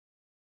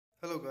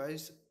Hello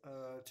guys,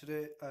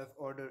 today I've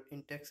ordered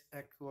intex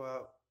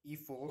aqua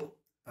E4.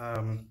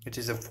 It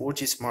is a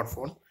 4G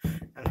smartphone,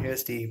 and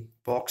here's the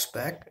box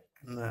back.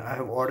 And I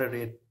have ordered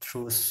it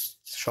through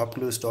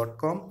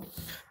shopclues.com.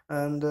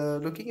 And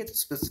looking at the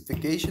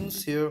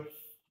specifications here,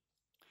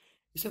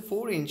 it's a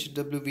 4-inch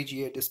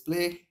WVGA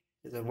display.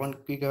 It's a 1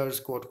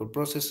 GHz quad-core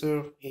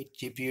processor, 8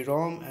 GB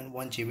ROM, and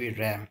 1 GB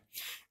RAM.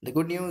 The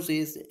good news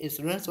is it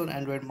runs on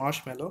Android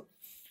Marshmallow.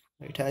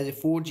 It has a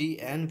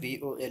 4G and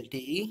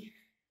VoLTE,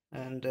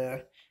 and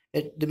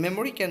the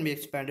memory can be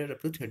expanded up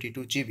to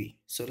 32 GB.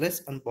 So let's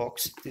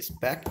unbox this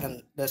pack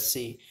and let's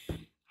see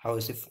how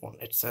is the phone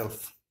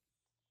itself.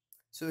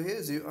 So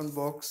here's the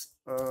unbox.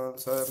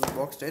 So I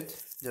unboxed it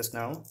just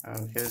now,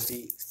 and here's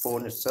the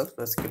phone itself.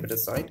 Let's keep it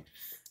aside.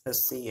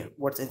 Let's see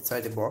what's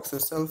inside the box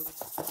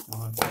itself.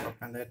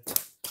 Open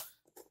it.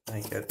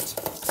 Like it.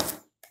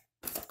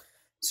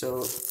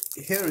 So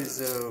here is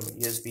a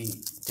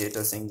USB data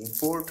syncing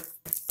port.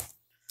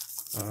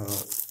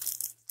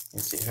 You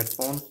see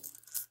headphone.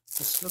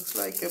 This looks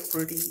like a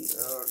pretty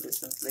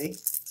decently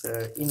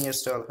in-ear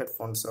style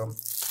headphone. So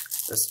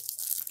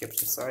just keep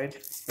it aside.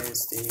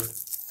 Here's the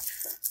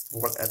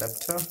wall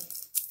adapter.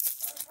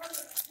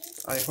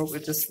 I hope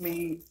it is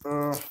me.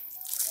 We'll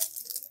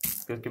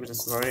keep it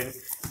aside.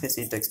 Here's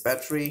the intex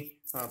battery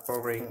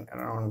powering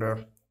around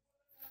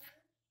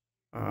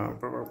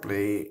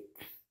probably.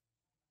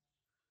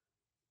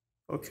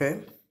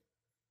 Okay,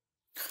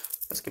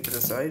 let's keep it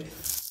aside.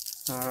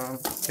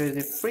 There's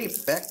a free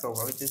back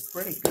cover, which is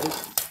pretty good.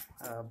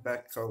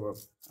 Back cover,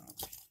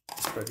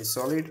 pretty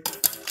solid.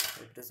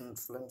 It doesn't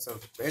flimps or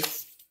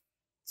bits.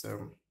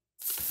 So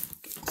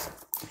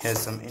here's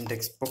some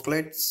index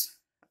booklets,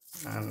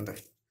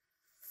 and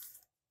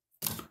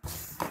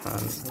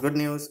good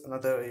news.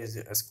 Another is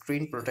a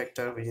screen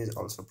protector, which is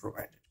also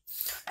provided.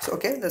 So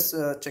okay, let's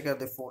check out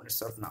the phone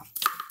itself now.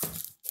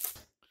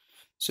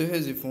 So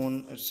here's the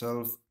phone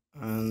itself,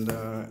 and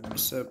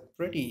it's a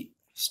pretty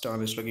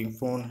stylish looking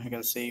phone. You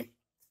can see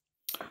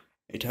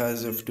it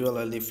has a dual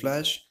LED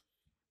flash,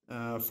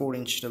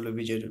 4-inch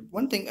WVGA.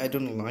 One thing I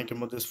don't like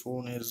about this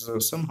phone is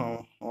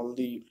somehow all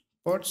the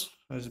parts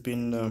has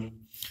been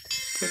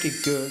pretty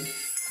good,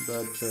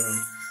 but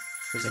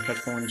there's a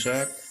headphone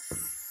jack,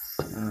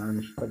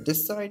 but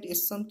this side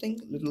is something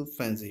little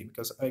fancy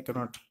because I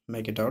cannot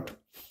make it out.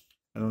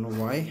 I don't know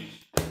why.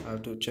 I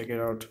have to check it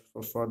out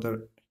for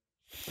further,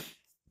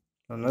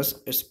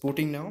 unless it's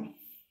booting now.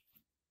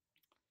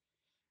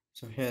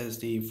 So here's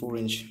the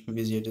 4-inch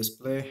VGA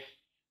display.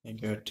 I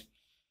got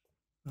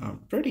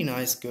pretty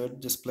nice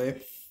good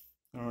display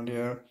around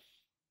here.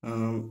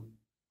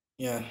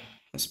 Yeah,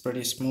 it's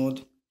pretty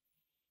smooth.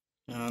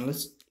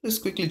 Let's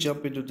quickly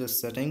jump into the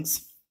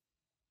settings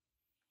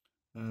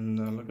and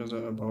look at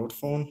the about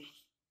phone.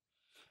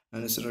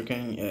 And it's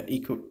recording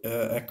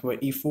aqua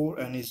E4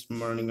 and it's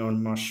running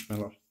on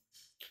Marshmallow,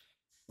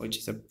 which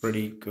is a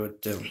pretty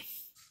good okay,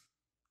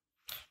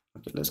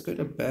 let's go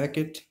to back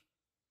it.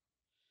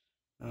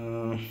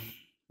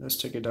 Let's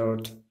check it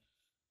out.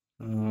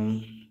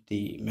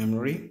 The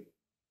memory.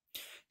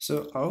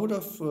 So out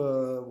of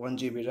 1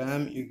 GB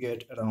RAM, you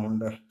get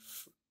around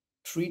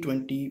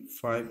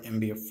 325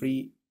 MB of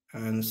free,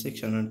 and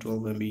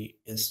 612 MB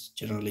is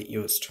generally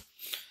used.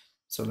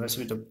 So let's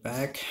read the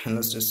back and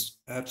let's just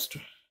apps.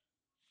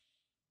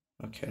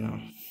 Okay, now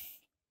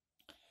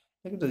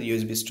look at the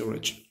USB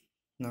storage.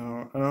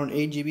 Now around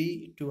 8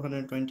 GB,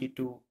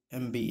 222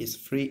 MB is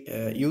free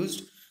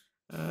used,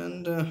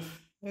 and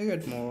I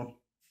get more.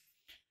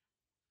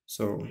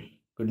 So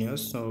good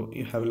news. So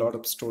you have a lot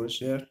of storage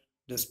there.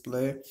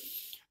 Display.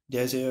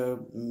 There's a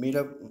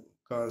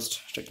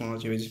mid-up-cast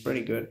technology which is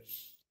pretty good.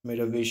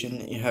 Mid-up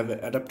vision. You have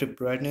adaptive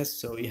brightness.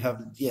 So you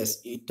have, yes,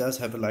 it does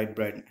have a light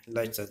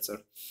sensor.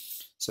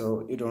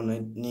 So you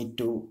don't need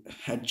to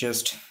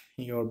adjust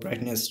your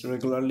brightness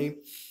regularly.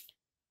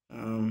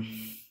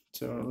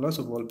 So lots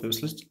of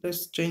wallpapers.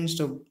 Let's change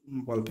the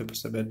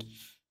wallpapers a bit.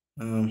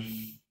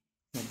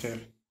 Okay.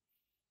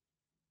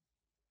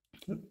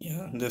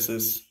 Yeah, this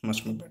is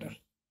much more better.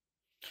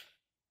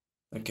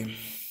 Okay.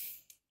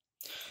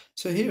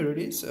 So here it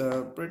is,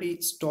 a pretty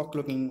stock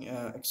looking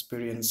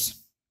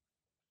experience.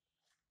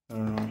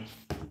 Okay.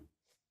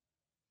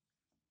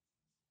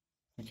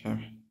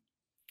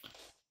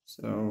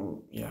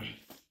 So yeah.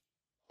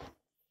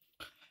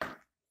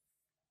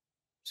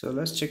 So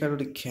let's check out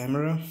the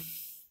camera.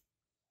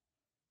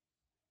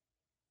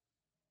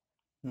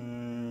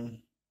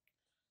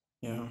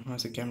 Yeah,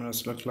 how's the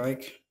cameras look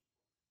like?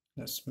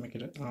 Let's make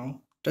it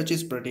now. Touch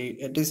is pretty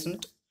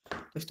decent.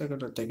 Let's take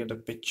a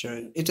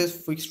picture. It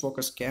is fixed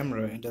focus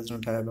camera. It does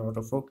not have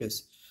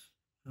autofocus.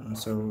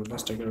 So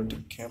let's take a look at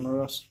the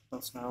cameras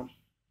now.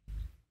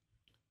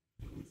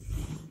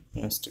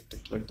 Let's take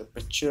a look at the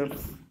picture.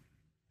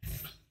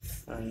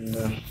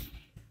 And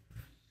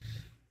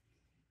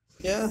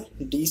yeah,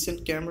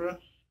 decent camera,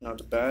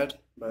 not bad,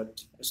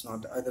 but it's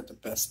not either the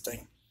best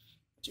thing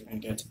that you can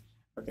get.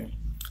 Okay,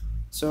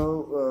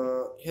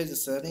 so here's the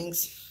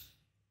settings,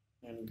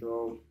 and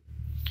go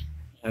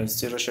have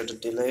zero shutter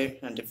delay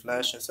and the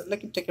flash. So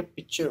let me take a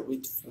picture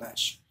with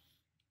flash.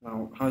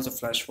 Now, how is the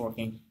flash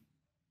working?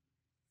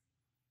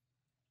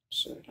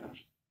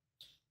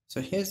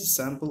 So here's a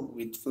sample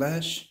with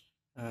flash,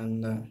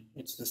 and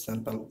it's the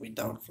sample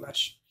without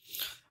flash.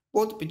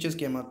 Both pictures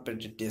came out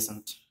pretty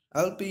decent.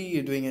 I'll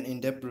be doing an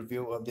in-depth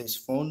review of this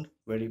phone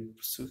very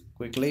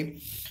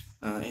quickly.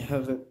 I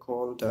have a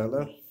call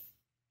dialer.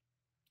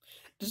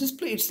 The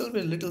display itself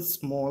is a little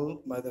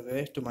small, by the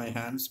way, to my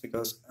hands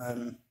because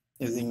I'm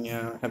using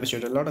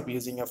habituated a lot of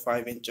using a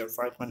 5-inch or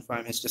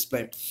 5.5-inch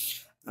display.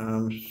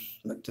 Um,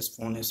 but this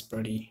phone is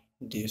pretty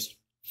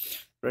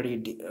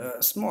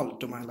small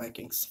to my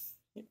likings.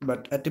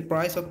 But at the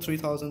price of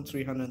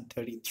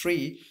 3,333,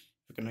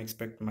 you can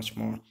expect much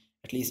more.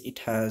 At least it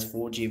has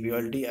 4G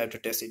VLD. I have to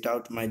test it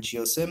out my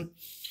GeoSIM,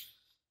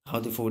 how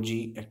the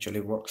 4G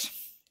actually works.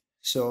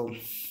 So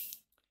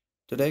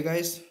today,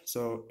 guys,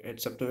 so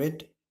it's up to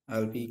it.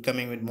 I'll be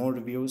coming with more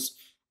reviews,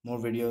 more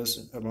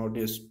videos about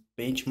this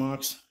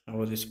benchmarks,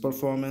 about this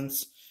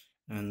performance,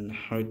 and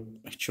how it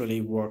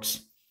actually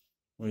works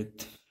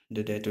with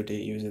the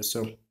day-to-day users.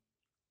 So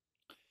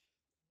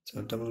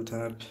double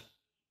tap.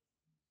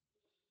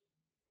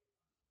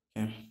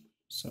 Okay,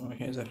 so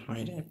here's a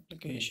hide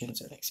application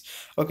settings.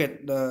 Okay,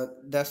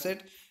 that's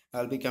it.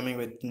 I'll be coming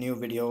with new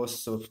videos,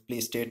 so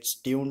please stay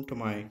tuned to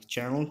my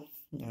channel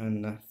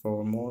and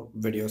for more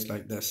videos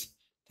like this.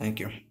 Thank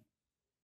you.